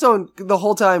 This whole stone the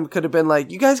whole time could have been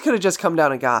like, you guys could have just come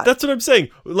down and got. That's what I'm saying.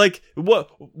 Like, what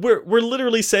we're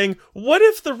literally saying, what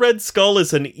if the Red Skull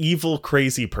is an evil,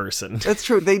 crazy person? That's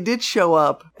true. They did show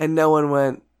up and no one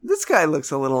went, this guy looks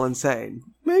a little insane.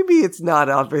 Maybe it's not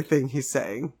everything he's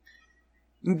saying.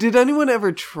 Did anyone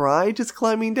ever try just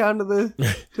climbing down to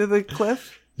the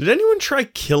cliff? Did anyone try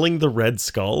killing the Red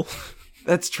Skull?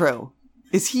 That's true.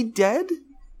 Is he dead?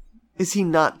 Is he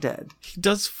not dead? He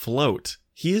does float.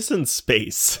 He is in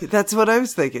space. That's what I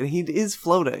was thinking. He is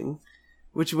floating,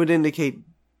 which would indicate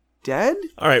dead?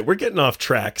 All right, we're getting off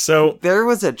track. So there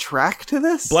was a track to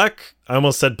this? I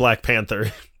almost said Black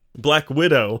Panther. Black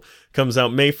Widow comes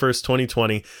out May 1st,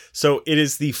 2020. So it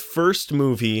is the first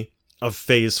movie of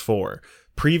Phase 4.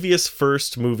 Previous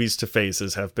first movies to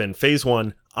phases have been Phase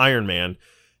 1, Iron Man,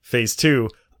 Phase 2,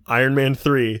 Iron Man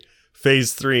 3,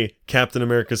 Phase 3, Captain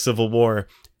America Civil War.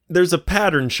 There's a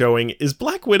pattern showing. Is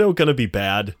Black Widow gonna be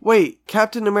bad? Wait,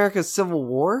 Captain America Civil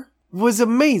War was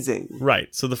amazing.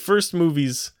 Right, so the first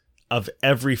movies of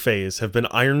every phase have been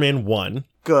Iron Man 1.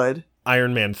 Good.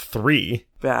 Iron Man 3.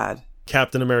 Bad.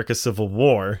 Captain America Civil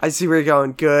War. I see where you're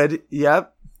going. Good.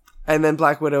 Yep. And then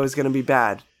Black Widow is gonna be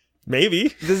bad. Maybe.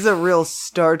 This is a real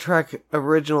Star Trek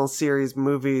original series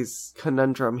movies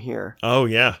conundrum here. Oh,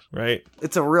 yeah, right.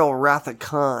 It's a real Wrath of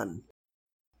Khan.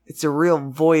 It's a real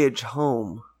voyage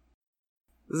home.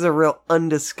 This is a real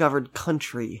undiscovered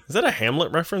country. Is that a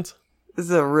Hamlet reference? This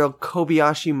is a real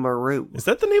Kobayashi Maru. Is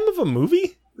that the name of a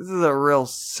movie? This is a real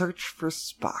Search for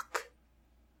Spock.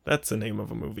 That's the name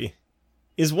of a movie.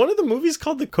 Is one of the movies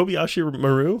called the Kobayashi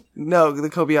Maru? No, the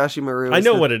Kobayashi Maru. I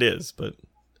know what it is, but...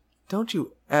 Don't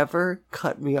you ever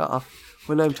cut me off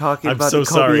when I'm talking about so the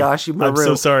Kobayashi Maru. I'm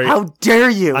so sorry. How dare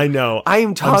you? I know. I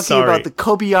am talking about the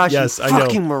Kobayashi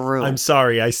fucking Maru. I'm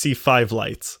sorry. I see 5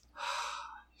 lights.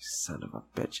 You son of a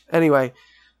bitch. Anyway,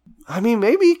 I mean,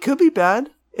 maybe it could be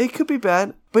bad. It could be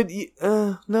bad. But,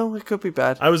 no, it could be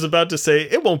bad. I was about to say,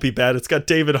 it won't be bad. It's got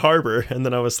David Harbour. And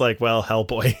then I was like, well,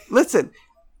 Hellboy. Listen,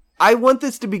 I want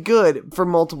this to be good for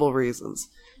multiple reasons.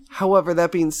 However,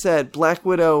 that being said, Black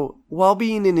Widow, while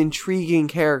being an intriguing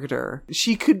character,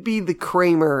 she could be the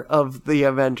Kramer of the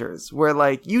Avengers, where,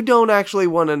 like, you don't actually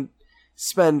want to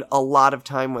spend a lot of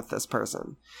time with this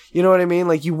person. You know what I mean?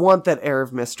 Like, you want that air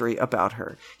of mystery about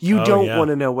her. You don't want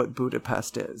to know what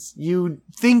Budapest is. You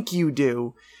think you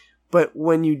do, but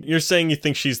when you... You're saying you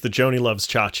think she's the Joni Loves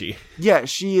Chachi. Yeah,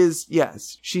 she is,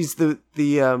 yes. She's the...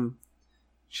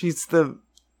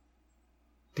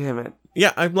 Damn it.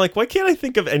 Yeah, I'm like, why can't I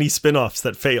think of any spin-offs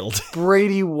that failed?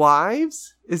 Brady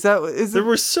Wives? There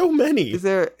were so many.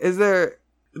 There's the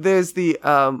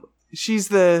she's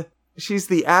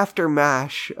the after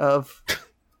MASH of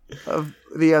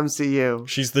the MCU.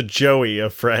 She's the Joey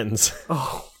of Friends.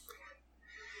 Oh.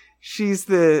 She's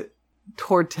the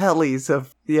Tortellis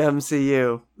of the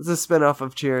MCU. It's a spin-off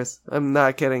of Cheers. I'm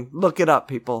not kidding. Look it up,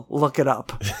 people. Look it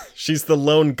up. She's the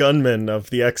lone gunman of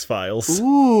the X-Files.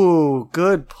 Ooh,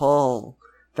 good pull.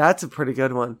 That's a pretty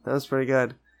good one. That was pretty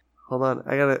good. Hold on.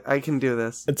 I can do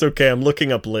this. It's okay. I'm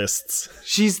looking up lists.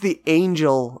 She's the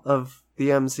Angel of the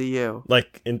MCU.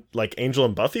 Like Angel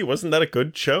and Buffy? Wasn't that a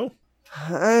good show?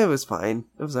 It was fine.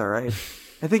 It was alright.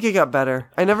 I think it got better.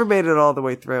 I never made it all the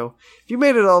way through. If you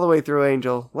made it all the way through,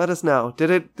 Angel, let us know. Did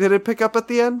it pick up at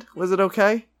the end? Was it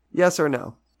okay? Yes or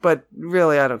no? But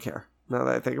really, I don't care, now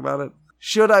that I think about it.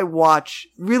 Should I go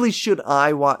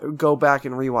back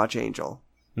and rewatch Angel?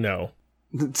 No.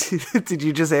 Did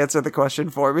you just answer the question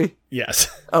for me? Yes.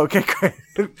 Okay, great.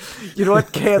 You know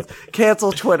what?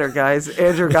 Cancel Twitter, guys.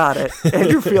 Andrew got it.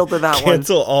 Andrew fielded that one.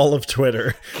 Cancel all of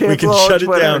Twitter. We can shut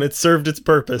it down. It served its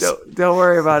purpose. Don't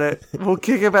worry about it. We'll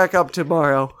kick it back up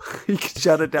tomorrow. You can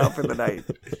shut it down for the night.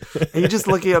 Are you just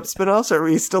looking up spin-offs, or are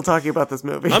we still talking about this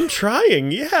movie? I'm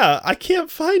trying, yeah. I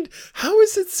can't find... How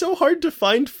is it so hard to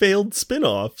find failed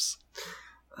spin-offs?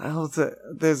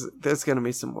 There's gonna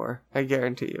be some more, I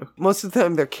guarantee you. Most of the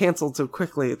time they're canceled so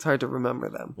quickly it's hard to remember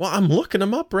them. Well, I'm looking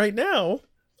them up right now.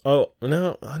 Oh,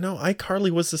 no, iCarly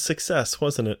was a success,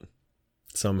 wasn't it?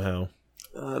 Somehow.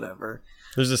 Whatever.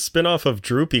 There's a spin-off of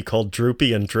Droopy called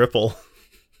Droopy and Dripple.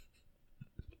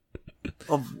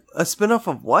 A spin-off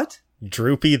of what?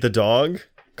 Droopy the dog,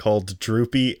 called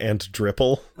Droopy and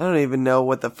Dripple. I don't even know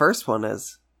what the first one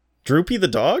is. Droopy the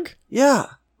dog? Yeah.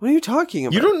 What are you talking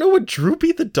about? You don't know what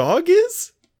Droopy the dog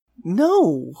is?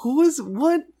 No.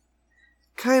 What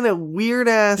kind of weird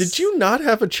ass... Did you not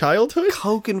have a childhood?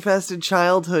 Coke-infested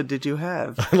childhood did you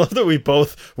have? I love that we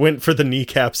both went for the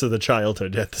kneecaps of the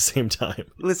childhood at the same time.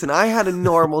 Listen, I had a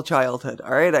normal childhood,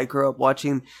 alright? I grew up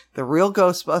watching The Real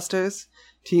Ghostbusters,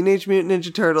 Teenage Mutant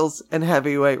Ninja Turtles, and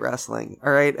heavyweight wrestling.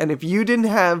 All right. And if you didn't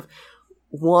have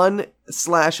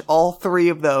one/all three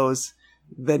of those,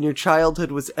 then your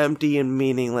childhood was empty and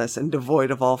meaningless and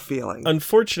devoid of all feeling.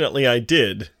 Unfortunately, I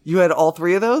did. You had all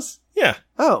three of those? Yeah.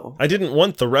 Oh. I didn't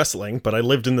want the wrestling, but I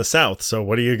lived in the South, so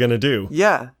what are you gonna do?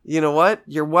 Yeah. You know what?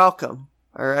 You're welcome.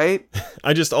 All right?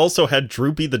 I just also had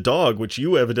Droopy the dog, which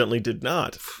you evidently did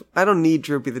not. I don't need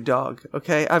Droopy the dog,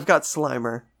 okay? I've got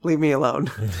Slimer. Leave me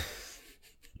alone.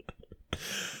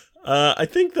 I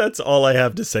think that's all I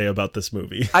have to say about this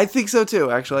movie. I think so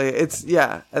too, actually. It's,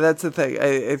 yeah, that's the thing.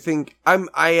 I think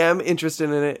I am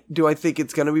interested in it. Do I think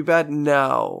it's going to be bad?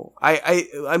 No. I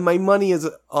my money is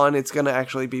on it's going to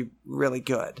actually be really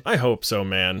good. I hope so,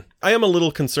 man. I am a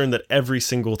little concerned that every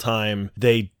single time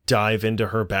they dive into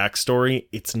her backstory,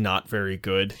 it's not very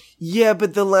good. Yeah,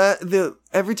 but the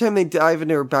every time they dive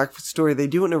into her backstory, they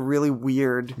do it in a really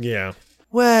weird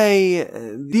way.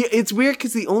 It's weird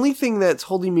because the only thing that's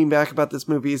holding me back about this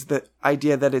movie is the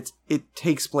idea that it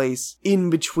takes place in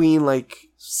between like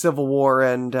Civil War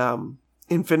and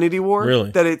Infinity War.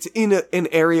 Really? That it's in an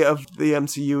area of the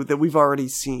MCU that we've already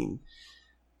seen.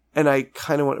 And I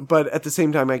kind of want, but at the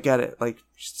same time, I get it. Like,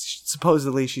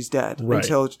 supposedly she's dead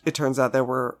until it turns out that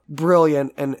we're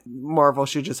brilliant and Marvel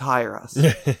should just hire us.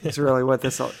 It's really what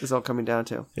this is all coming down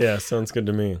to. Yeah, sounds good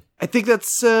to me. I think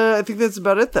that's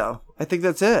about it, though. I think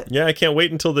that's it. Yeah, I can't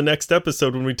wait until the next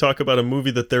episode when we talk about a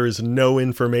movie that there is no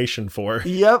information for.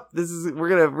 Yep, we're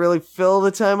gonna really fill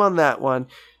the time on that one.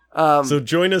 So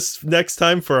join us next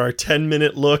time for our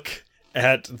 10-minute look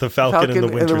at the Falcon and the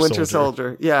Winter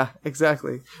Soldier. Yeah,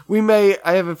 exactly.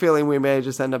 I have a feeling we may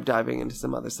just end up diving into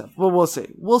some other stuff. Well, we'll see.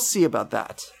 We'll see about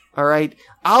that. All right?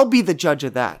 I'll be the judge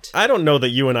of that. I don't know that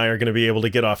you and I are going to be able to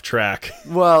get off track.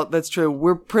 Well, that's true.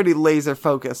 We're pretty laser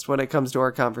focused when it comes to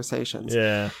our conversations.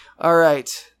 Yeah. All right.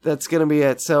 That's going to be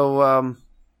it. So,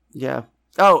 yeah.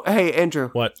 Oh, hey,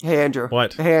 Andrew. What? Hey, Andrew.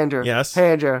 What? Hey, Andrew. Yes?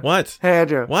 Hey, Andrew. What? Hey,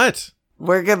 Andrew. What?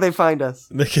 Where can they find us?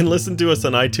 They can listen to us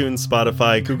on iTunes,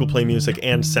 Spotify, Google Play Music,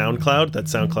 and SoundCloud.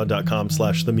 That's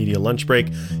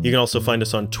soundcloud.com/TheMediaLunchBreak. You can also find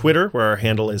us on Twitter, where our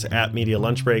handle is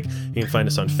 @MediaLunchBreak. You can find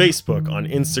us on Facebook, on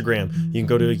Instagram. You can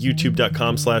go to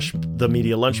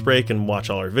youtube.com/TheMediaLunchBreak and watch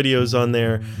all our videos on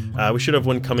there. We should have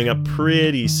one coming up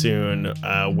pretty soon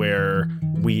where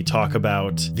we talk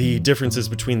about the differences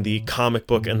between the comic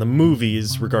book and the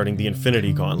movies regarding the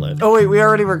Infinity Gauntlet. Oh, wait, we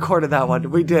already recorded that one.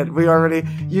 We did.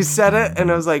 You said it, and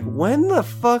I was like, when the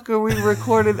fuck are we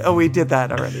recorded? Oh, we did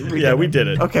that already. We did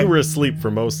it. Okay. We were asleep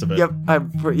for most of it. Yep.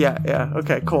 Yeah.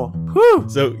 Okay, cool. Whew.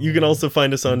 So you can also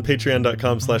find us on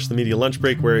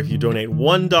patreon.com/TheMediaLunchBreak, where if you donate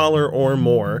 $1 or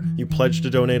more, you pledge to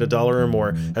donate $1 or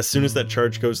more, as soon as that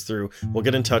charge goes through, we'll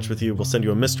get in touch with you. We'll send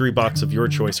you a mystery box of your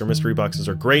choice. Our mystery boxes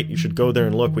are great. You should go there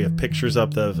and look. We have pictures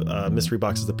up the mystery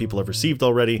boxes that people have received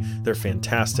already. They're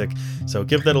fantastic. So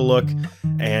give that a look.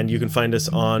 And you can find us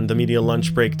on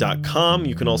themedialunchbreak.com.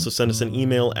 You can also send us an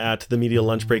email at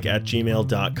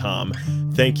themedialunchbreak@gmail.com.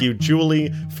 Thank you,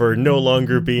 Julie, for no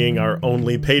longer being our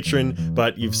only patron,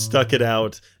 but you've stuck it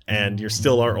out, and you're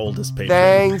still our oldest patron.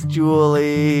 Thanks,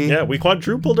 Julie. Yeah, we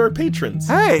quadrupled our patrons.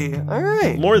 Hey, all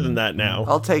right. More than that now.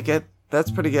 I'll take it. That's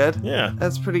pretty good. Yeah.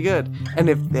 That's pretty good. And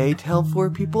if they tell 4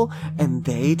 people, and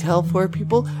they tell 4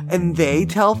 people, and they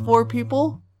tell 4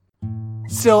 people,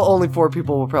 still only 4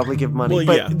 people will probably give money. Well,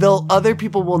 but yeah. Other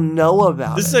people will know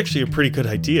about This it. is actually a pretty good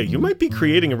idea. You might be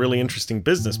creating a really interesting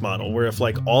business model where if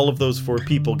like all of those 4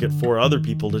 people get 4 other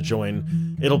people to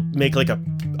join, it'll make like a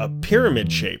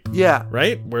pyramid shape. Yeah.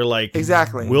 Right? Where like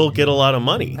Exactly. we'll get a lot of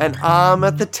money. And I'm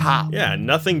at the top. Yeah,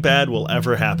 nothing bad will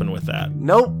ever happen with that.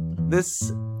 Nope.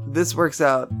 This works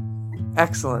out.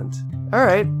 Excellent. All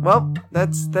right. Well,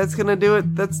 that's gonna do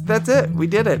it. That's it. We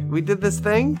did it. We did this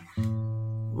thing.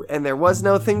 And there was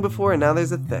no thing before, and now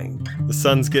there's a thing. The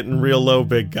sun's getting real low,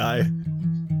 big guy.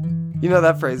 You know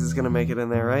that phrase is gonna make it in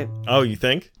there, right? Oh, you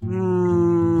think?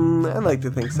 I'd like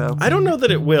to think so. I don't know that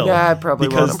it will. Yeah, I probably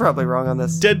won't. because I'm probably wrong on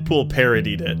this. Deadpool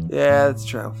parodied it. Yeah, that's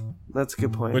true. That's a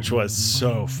good point. Which was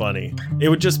so funny. It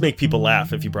would just make people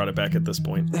laugh if you brought it back at this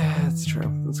point. That's true.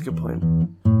 That's a good point.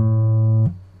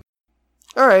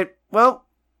 All right. Well,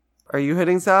 are you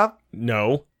hitting stop?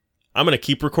 No. I'm going to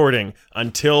keep recording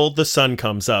until the sun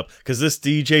comes up, because this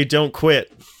DJ don't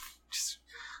quit. Just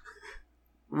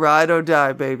ride or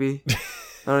die, baby. I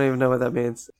don't even know what that means.